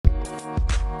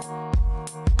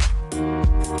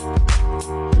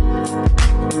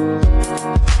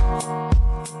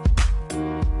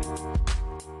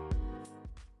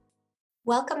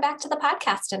Welcome back to the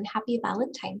podcast and happy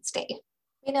Valentine's Day.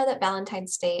 We know that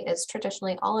Valentine's Day is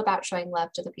traditionally all about showing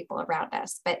love to the people around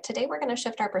us, but today we're going to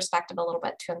shift our perspective a little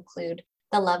bit to include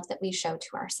the love that we show to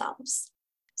ourselves.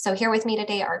 So here with me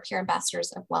today are peer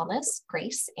ambassadors of wellness,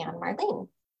 Grace and Marlene.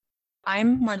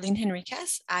 I'm Marlene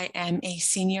Henriquez. I am a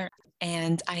senior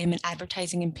and I am an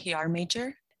advertising and PR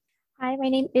major. Hi, my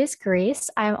name is Grace.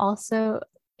 I'm also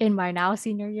in my now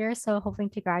senior year, so hoping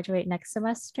to graduate next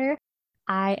semester.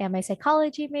 I am a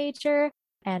psychology major,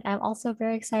 and I'm also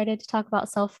very excited to talk about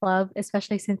self-love,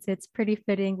 especially since it's pretty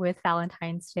fitting with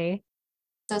Valentine's Day.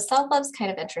 So self-love is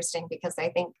kind of interesting because I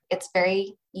think it's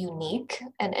very unique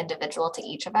and individual to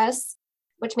each of us,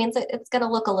 which means that it's going to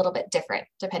look a little bit different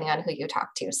depending on who you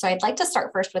talk to. So I'd like to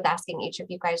start first with asking each of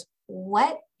you guys,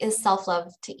 what is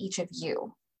self-love to each of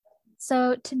you?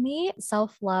 So to me,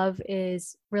 self-love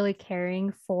is really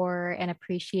caring for and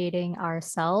appreciating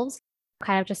ourselves,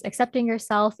 kind of just accepting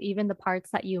yourself, even the parts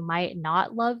that you might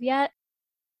not love yet.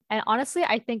 And honestly,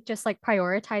 I think just like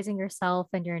prioritizing yourself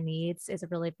and your needs is a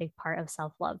really big part of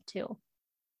self-love too.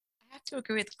 I have to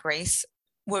agree with Grace.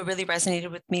 What really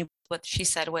resonated with me, what she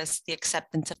said, was the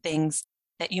acceptance of things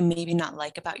that you maybe not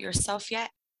like about yourself yet.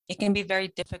 It can be very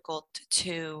difficult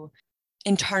to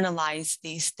internalize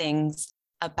these things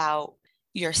about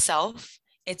yourself.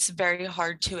 It's very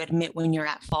hard to admit when you're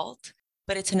at fault,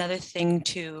 but it's another thing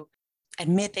to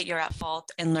admit that you're at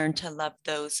fault and learn to love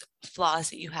those flaws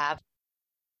that you have.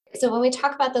 So when we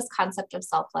talk about this concept of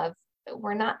self-love,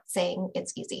 we're not saying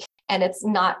it's easy, and it's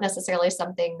not necessarily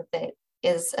something that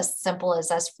is as simple as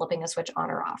us flipping a switch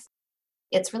on or off.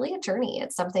 It's really a journey.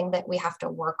 It's something that we have to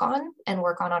work on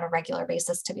a regular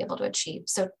basis to be able to achieve.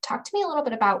 So talk to me a little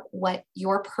bit about what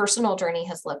your personal journey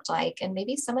has looked like and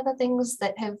maybe some of the things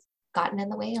that have gotten in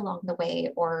the way along the way,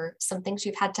 or some things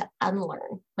you've had to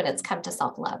unlearn when it's come to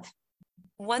self-love.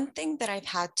 One thing that I've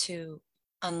had to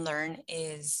unlearn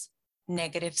is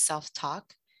negative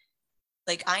self-talk.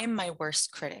 Like, I am my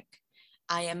worst critic.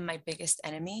 I am my biggest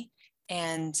enemy.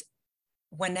 And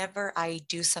whenever I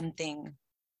do something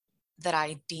that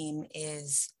I deem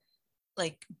is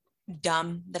like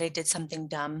dumb, that I did something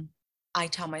dumb, I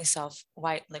tell myself,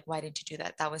 why did you do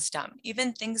that? That was dumb.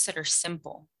 Even things that are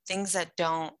simple, things that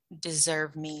don't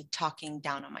deserve me talking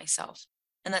down on myself.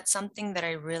 And that's something that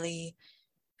I really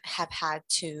have had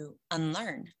to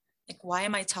unlearn. Like, why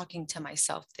am I talking to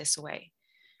myself this way?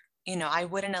 I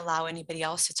wouldn't allow anybody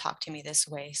else to talk to me this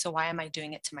way. So why am I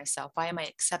doing it to myself? Why am I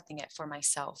accepting it for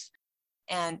myself?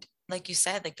 And like you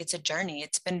said, like, it's a journey.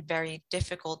 It's been very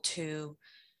difficult to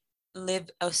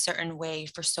live a certain way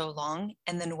for so long.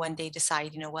 And then one day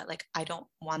decide, you know what, like, I don't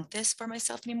want this for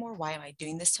myself anymore. Why am I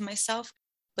doing this to myself?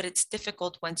 But it's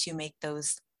difficult once you make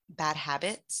those bad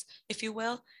habits, if you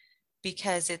will,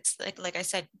 because it's like I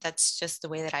said, that's just the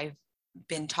way that I've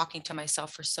been talking to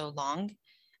myself for so long.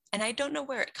 And I don't know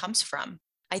where it comes from.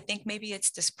 I think maybe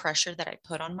it's this pressure that I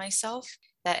put on myself,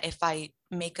 that if I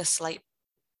make a slight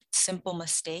simple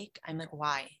mistake, I'm like,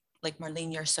 why? Like,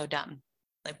 Marlene, you're so dumb.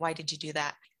 Like, why did you do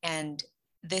that? And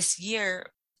this year,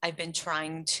 I've been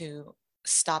trying to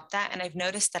stop that. And I've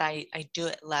noticed that I do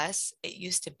it less. It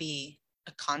used to be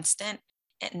a constant.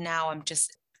 And now I'm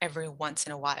just every once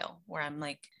in a while where I'm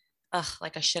like, ugh,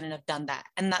 like, I shouldn't have done that.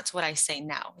 And that's what I say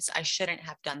now, is I shouldn't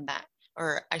have done that,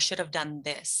 or I should have done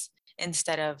this,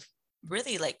 instead of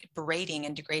really like berating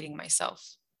and degrading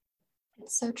myself.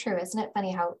 It's so true. Isn't it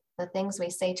funny how the things we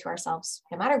say to ourselves,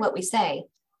 no matter what we say,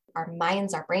 our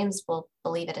minds, our brains will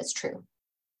believe it is true.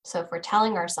 So if we're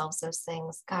telling ourselves those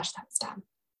things, gosh, that's dumb,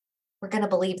 we're going to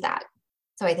believe that.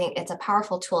 So I think it's a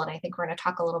powerful tool, and I think we're going to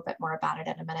talk a little bit more about it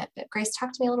in a minute. But Grace,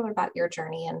 talk to me a little bit about your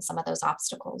journey and some of those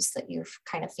obstacles that you've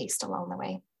kind of faced along the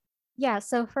way. Yeah,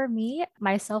 so for me,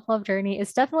 my self-love journey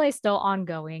is definitely still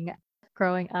ongoing.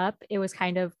 Growing up, it was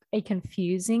kind of a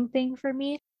confusing thing for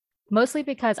me, mostly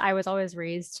because I was always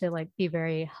raised to like be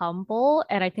very humble.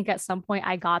 And I think at some point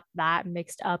I got that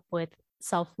mixed up with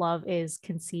self-love is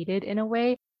conceited in a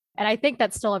way. And I think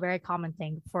that's still a very common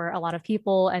thing for a lot of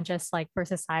people, and just like for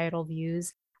societal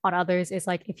views on others is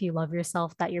like, if you love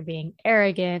yourself, that you're being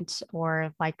arrogant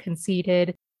or like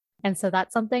conceited. And so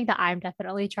that's something that I'm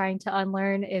definitely trying to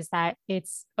unlearn, is that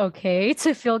it's okay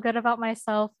to feel good about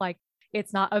myself. Like,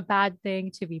 it's not a bad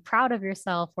thing to be proud of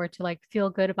yourself, or to like feel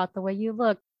good about the way you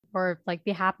look, or like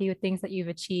be happy with things that you've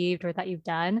achieved or that you've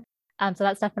done. So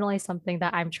that's definitely something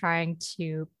that I'm trying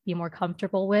to be more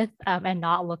comfortable with, and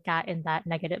not look at in that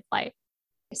negative light.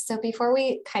 So before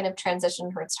we kind of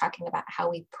transition towards talking about how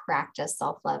we practice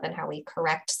self-love and how we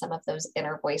correct some of those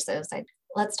inner voices,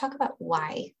 let's talk about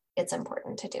why it's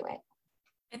important to do it.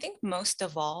 I think most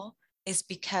of all is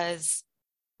because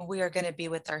we are going to be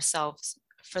with ourselves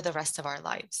for the rest of our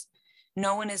lives.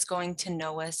 No one is going to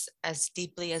know us as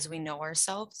deeply as we know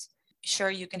ourselves. Sure,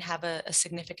 you can have a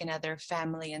significant other,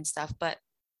 family and stuff, but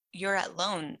you're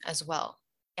alone as well.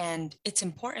 And it's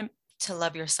important to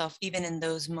love yourself even in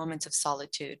those moments of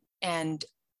solitude. And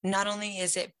not only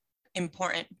is it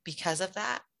important because of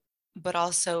that, but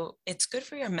also it's good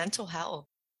for your mental health,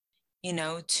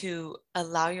 to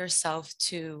allow yourself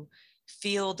to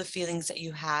feel the feelings that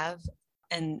you have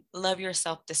and love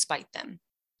yourself despite them,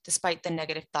 despite the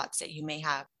negative thoughts that you may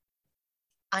have.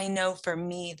 I know for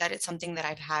me that it's something that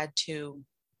I've had to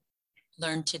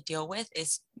learn to deal with,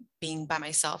 is being by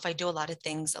myself. I do a lot of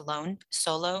things alone,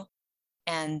 solo,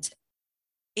 and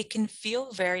it can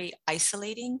feel very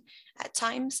isolating at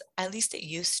times. At least it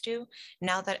used to.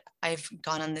 Now that I've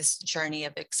gone on this journey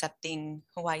of accepting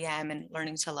who I am and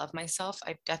learning to love myself,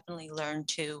 I've definitely learned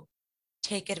to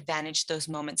take advantage of those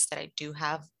moments that I do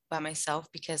have by myself,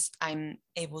 because I'm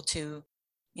able to,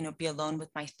 be alone with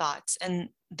my thoughts. And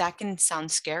that can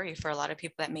sound scary for a lot of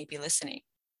people that may be listening,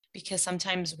 because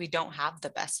sometimes we don't have the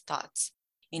best thoughts.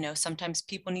 Sometimes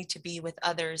people need to be with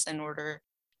others in order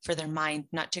for their mind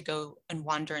not to go and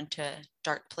wander into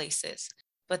dark places.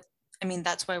 But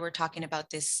that's why we're talking about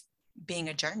this being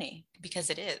a journey, because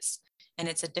it is. And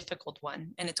it's a difficult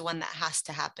one. And it's one that has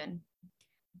to happen.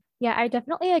 Yeah, I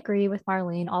definitely agree with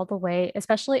Marlene all the way,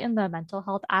 especially in the mental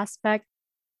health aspect.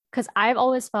 Because I've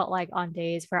always felt like on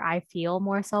days where I feel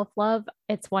more self-love,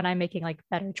 it's when I'm making like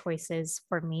better choices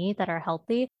for me that are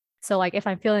healthy. So like if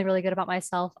I'm feeling really good about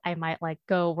myself, I might like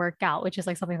go work out, which is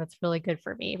like something that's really good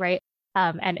for me, right?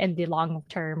 And in the long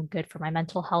term, good for my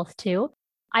mental health too.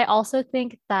 I also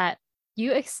think that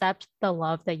you accept the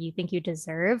love that you think you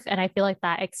deserve. And I feel like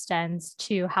that extends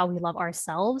to how we love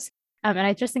ourselves. And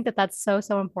I just think that that's so,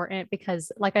 so important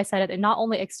because, like I said, it not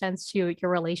only extends to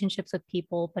your relationships with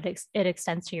people, but it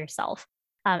extends to yourself.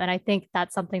 And I think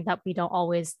that's something that we don't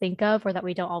always think of or that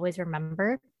we don't always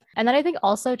remember. And then I think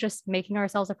also just making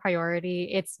ourselves a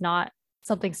priority, it's not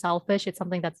something selfish, it's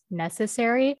something that's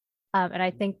necessary. And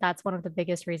I think that's one of the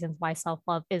biggest reasons why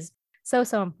self-love is so,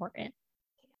 so important.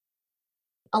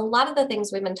 A lot of the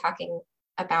things we've been talking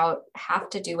about have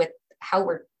to do with how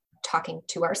we're talking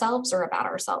to ourselves or about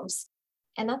ourselves.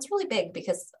 And that's really big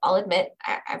because I'll admit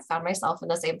I've found myself in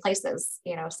the same places,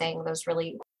 saying those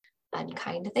really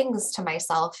unkind things to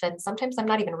myself. And sometimes I'm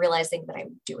not even realizing that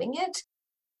I'm doing it.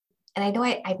 And I know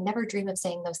I'd never dream of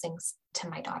saying those things to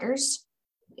my daughters,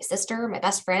 my sister, my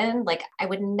best friend. Like I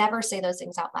would never say those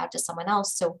things out loud to someone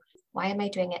else. So why am I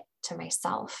doing it to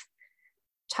myself?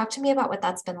 Talk to me about what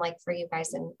that's been like for you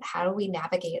guys and how do we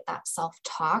navigate that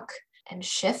self-talk and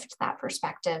shift that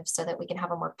perspective so that we can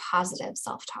have a more positive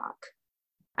self-talk?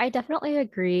 I definitely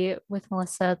agree with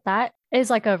Melissa. That is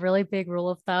like a really big rule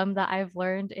of thumb that I've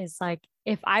learned is like,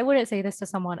 if I wouldn't say this to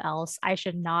someone else, I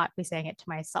should not be saying it to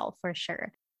myself for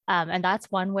sure. And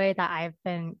that's one way that I've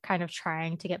been kind of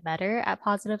trying to get better at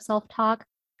positive self-talk.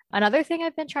 Another thing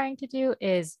I've been trying to do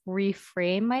is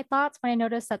reframe my thoughts when I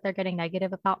notice that they're getting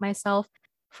negative about myself.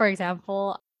 For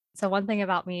example, so one thing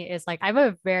about me is like I'm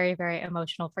a very, very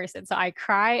emotional person. So I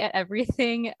cry at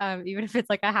everything, even if it's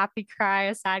like a happy cry,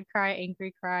 a sad cry,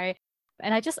 angry cry.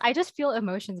 And I just feel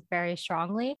emotions very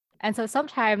strongly. And so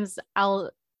sometimes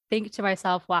I'll think to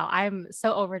myself, wow, I'm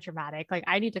so over dramatic. Like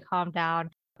I need to calm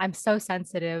down. I'm so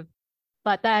sensitive.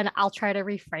 But then I'll try to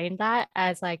reframe that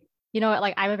as like, you know what,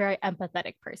 like I'm a very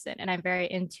empathetic person and I'm very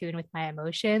in tune with my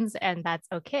emotions, and that's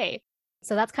okay.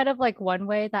 So that's kind of like one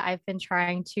way that I've been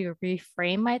trying to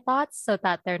reframe my thoughts so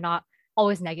that they're not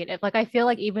always negative. Like I feel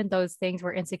like even those things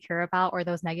we're insecure about or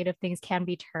those negative things can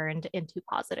be turned into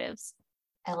positives.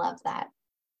 I love that.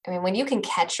 I mean, when you can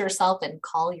catch yourself and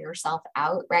call yourself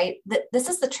out, right? This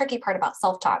is the tricky part about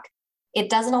self-talk. It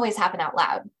doesn't always happen out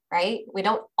loud, right? We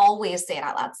don't always say it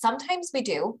out loud. Sometimes we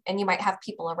do, and you might have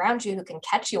people around you who can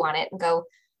catch you on it and go,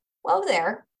 whoa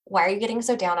there, why are you getting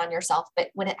so down on yourself? But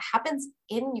when it happens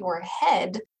in your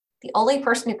head, the only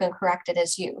person who can correct it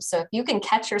is you. So if you can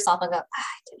catch yourself and go, I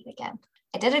did it again.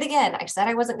 I did it again. I said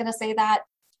I wasn't going to say that.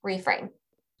 Reframe.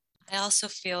 I also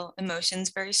feel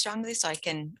emotions very strongly, so I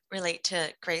can relate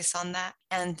to Grace on that.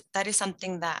 And that is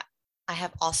something that I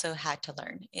have also had to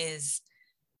learn is,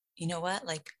 you know what,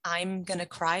 like I'm going to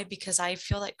cry because I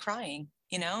feel like crying,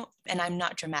 and I'm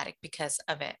not dramatic because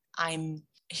of it. I'm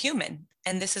human,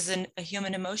 and this is a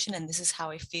human emotion, and this is how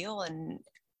I feel, and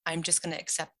I'm just going to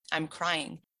accept I'm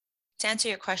crying. To answer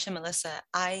your question, Melissa,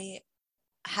 I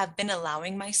have been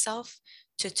allowing myself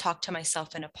to talk to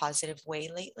myself in a positive way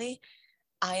lately.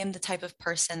 I am the type of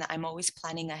person that I'm always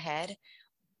planning ahead,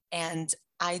 and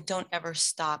I don't ever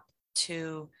stop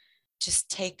to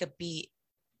just take a beat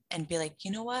and be like,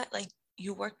 you know what, like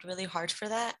you worked really hard for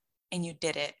that and you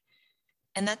did it.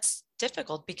 And that's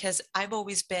difficult because I've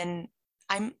always been,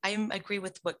 I agree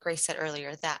with what Grace said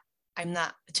earlier, that I'm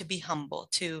not to be humble,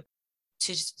 to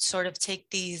sort of take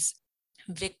these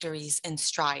victories in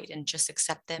stride and just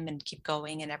accept them and keep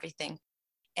going and everything.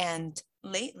 And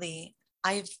lately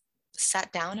I've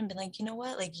sat down and been like, you know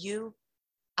what, like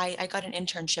I got an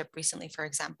internship recently, for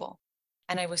example,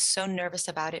 and I was so nervous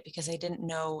about it because I didn't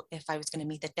know if I was going to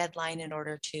meet the deadline in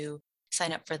order to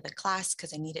sign up for the class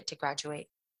because I needed to graduate.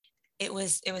 It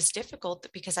was difficult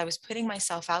because I was putting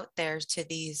myself out there to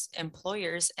these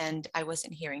employers and I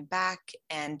wasn't hearing back,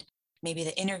 and maybe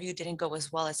the interview didn't go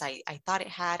as well as I thought it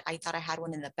had. I thought I had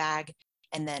one in the bag,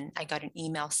 and then I got an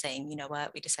email saying, you know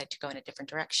what, we decided to go in a different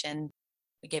direction.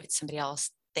 We gave it to somebody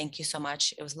else. Thank you so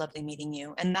much. It was lovely meeting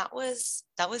you. And that was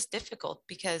difficult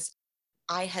because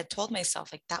I had told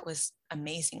myself, like, that was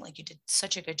amazing. Like, you did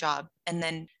such a good job. And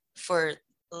then for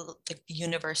the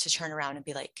universe to turn around and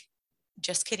be like,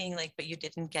 just kidding, like, but you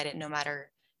didn't get it no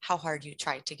matter how hard you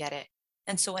tried to get it.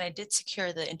 And so when I did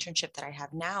secure the internship that I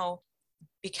have now,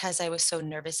 because I was so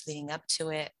nervous leading up to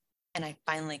it and I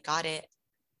finally got it,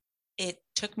 it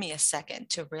took me a second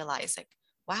to realize, like,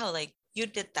 wow, like, you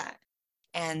did that.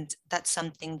 And that's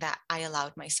something that I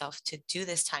allowed myself to do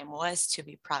this time, was to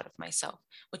be proud of myself,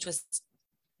 which was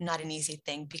not an easy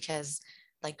thing because,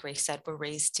 like Grace said, we're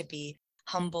raised to be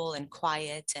humble and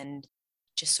quiet and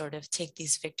just sort of take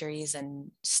these victories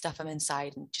and stuff them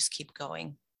inside and just keep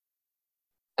going.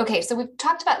 Okay, so we've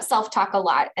talked about self-talk a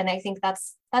lot, and I think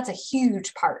that's a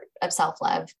huge part of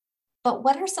self-love. But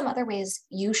what are some other ways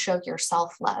you show your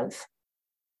self-love?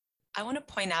 I want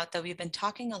to point out that we've been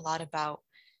talking a lot about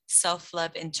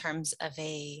self-love in terms of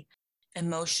a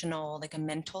emotional, like a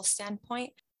mental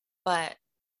standpoint, but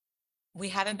we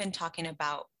haven't been talking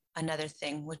about another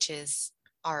thing, which is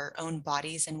our own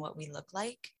bodies and what we look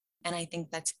like. And I think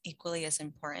that's equally as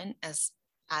important as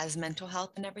mental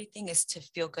health and everything, is to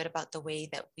feel good about the way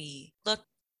that we look.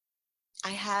 I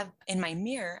have in my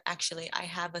mirror, actually, I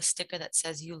have a sticker that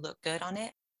says "you look good" on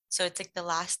it. So it's like the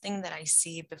last thing that I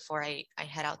see before I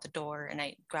head out the door and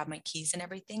I grab my keys and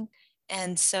everything.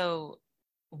 And so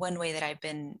one way that I've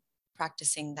been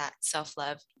practicing that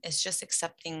self-love is just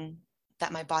accepting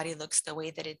that my body looks the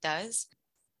way that it does.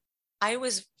 I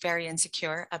was very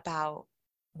insecure about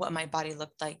what my body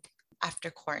looked like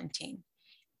after quarantine.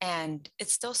 And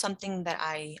it's still something that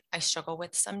I struggle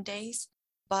with some days,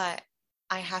 but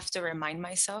I have to remind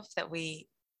myself that we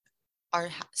are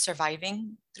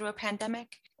surviving through a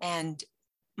pandemic, and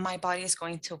my body is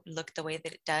going to look the way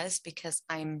that it does because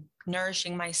I'm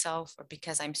nourishing myself or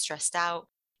because I'm stressed out.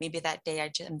 Maybe that day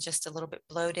I'm just a little bit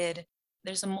bloated.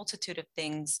 There's a multitude of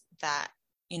things that,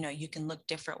 you can look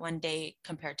different one day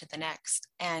compared to the next.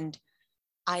 And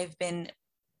I've been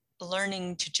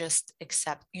learning to just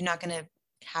accept you're not going to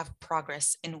have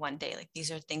progress in one day. Like, these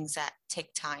are things that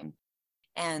take time.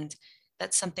 And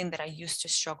that's something that I used to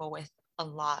struggle with a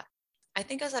lot. I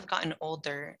think as I've gotten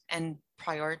older and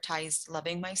prioritized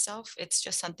loving myself, it's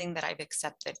just something that I've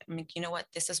accepted. I mean, you know what?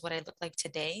 This is what I look like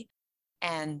today.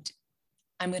 And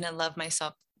I'm going to love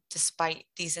myself despite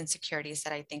these insecurities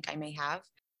that I think I may have.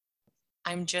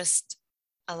 I'm just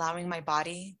allowing my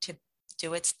body to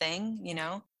do its thing,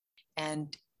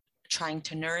 and trying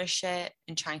to nourish it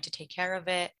and trying to take care of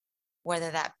it,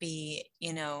 whether that be,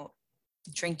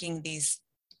 drinking these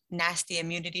nasty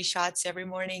immunity shots every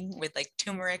morning with like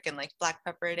turmeric and like black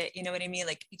pepper in it, you know what I mean?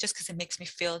 Like, just because it makes me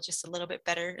feel just a little bit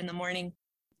better in the morning,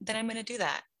 then I'm going to do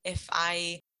that. If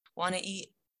I want to eat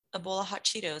a bowl of hot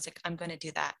Cheetos, like, I'm going to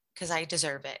do that because I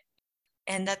deserve it.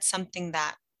 And that's something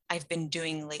that I've been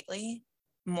doing lately,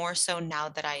 more so now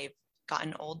that I've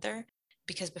gotten older,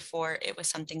 because before it was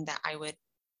something that I would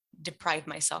deprive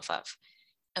myself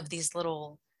of these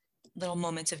little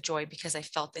moments of joy because I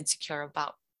felt insecure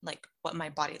about like what my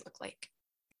body looked like.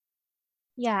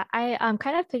 Yeah, I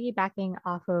kind of piggybacking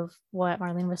off of what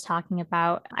Marlene was talking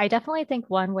about. I definitely think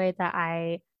one way that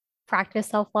I practice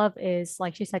self-love is,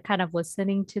 like she said, kind of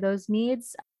listening to those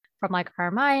needs from like our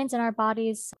minds and our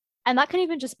bodies. And that can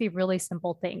even just be really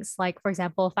simple things. Like, for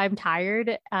example, if I'm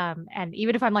tired, and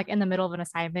even if I'm like in the middle of an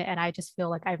assignment and I just feel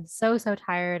like I'm so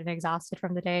tired and exhausted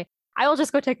from the day, I will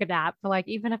just go take a nap. Like,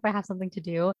 even if I have something to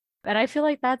do. And I feel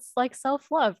like that's like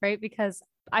self-love, right? Because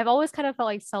I've always kind of felt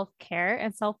like self-care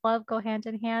and self-love go hand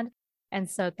in hand. And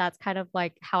so that's kind of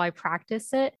like how I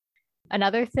practice it.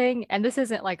 Another thing, and this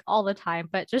isn't like all the time,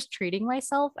 but just treating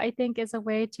myself, I think, is a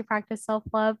way to practice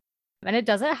self-love. And it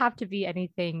doesn't have to be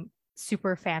anything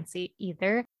super fancy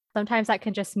either. Sometimes that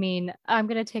can just mean I'm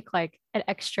going to take like an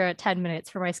extra 10 minutes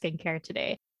for my skincare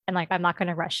today. And like, I'm not going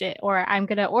to rush it, or I'm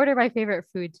going to order my favorite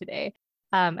food today.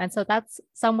 And so that's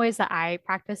some ways that I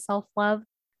practice self-love,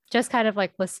 just kind of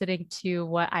like listening to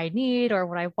what I need or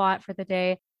what I want for the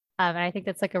day. And I think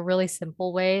that's like a really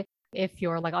simple way if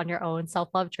you're like on your own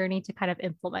self-love journey to kind of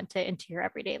implement it into your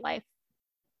everyday life.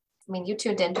 I mean, you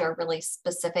tuned into a really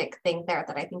specific thing there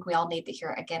that I think we all need to hear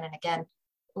again and again.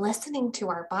 Listening to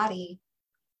our body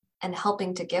and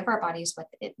helping to give our bodies what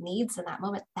it needs in that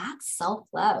moment, that's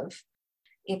self-love.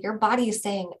 If your body is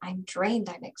saying, I'm drained,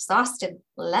 I'm exhausted,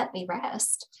 let me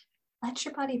rest, let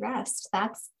your body rest.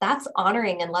 That's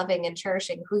honoring and loving and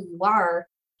cherishing who you are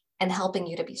and helping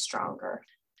you to be stronger.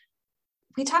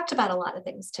 We talked about a lot of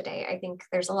things today. I think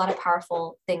there's a lot of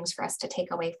powerful things for us to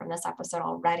take away from this episode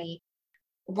already.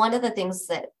 One of the things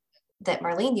that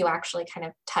Marlene, you actually kind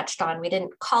of touched on, we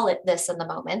didn't call it this in the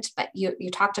moment, but you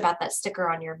talked about that sticker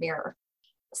on your mirror.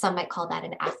 Some might call that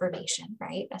an affirmation,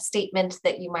 right? A statement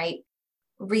that you might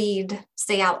read,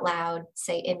 say out loud,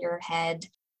 say in your head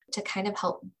to kind of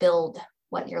help build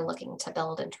what you're looking to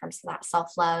build in terms of that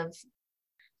self-love.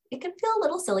 It can feel a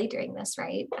little silly doing this,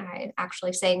 right?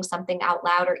 Actually saying something out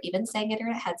loud or even saying it in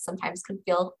your head sometimes can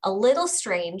feel a little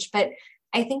strange, but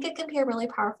I think it can be a really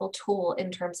powerful tool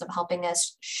in terms of helping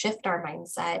us shift our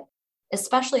mindset,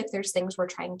 especially if there's things we're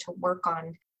trying to work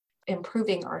on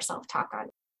improving our self-talk on.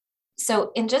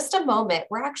 So in just a moment,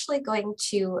 we're actually going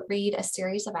to read a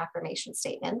series of affirmation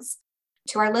statements.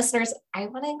 To our listeners, I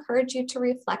want to encourage you to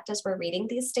reflect as we're reading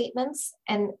these statements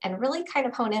and really kind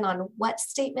of hone in on what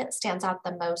statement stands out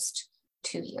the most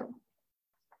to you.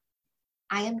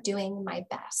 I am doing my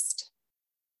best.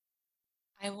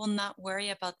 I will not worry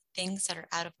about things that are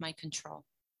out of my control.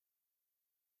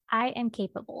 I am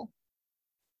capable.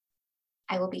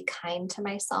 I will be kind to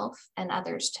myself and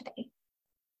others today.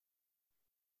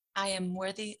 I am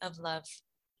worthy of love.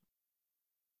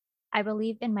 I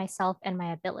believe in myself and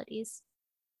my abilities.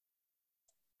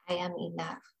 I am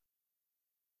enough.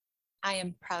 I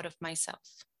am proud of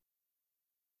myself.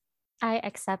 I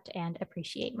accept and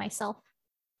appreciate myself.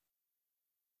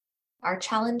 Our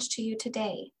challenge to you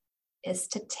today is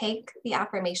to take the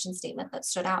affirmation statement that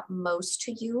stood out most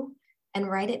to you and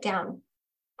write it down.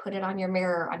 Put it on your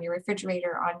mirror, on your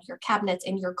refrigerator, on your cabinets,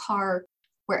 in your car,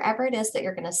 wherever it is that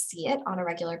you're going to see it on a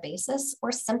regular basis,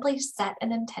 or simply set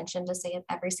an intention to say it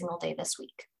every single day this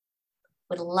week.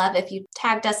 Would love if you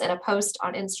tagged us in a post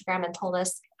on Instagram and told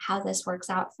us how this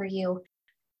works out for you.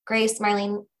 Grace,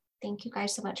 Marlene, thank you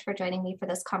guys so much for joining me for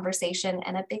this conversation.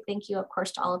 And a big thank you, of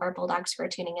course, to all of our Bulldogs who are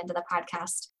tuning into the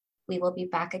podcast. We will be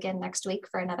back again next week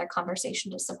for another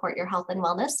conversation to support your health and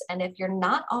wellness. And if you're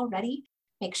not already,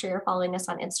 make sure you're following us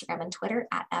on Instagram and Twitter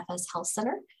at FS Health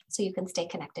Center so you can stay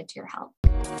connected to your health.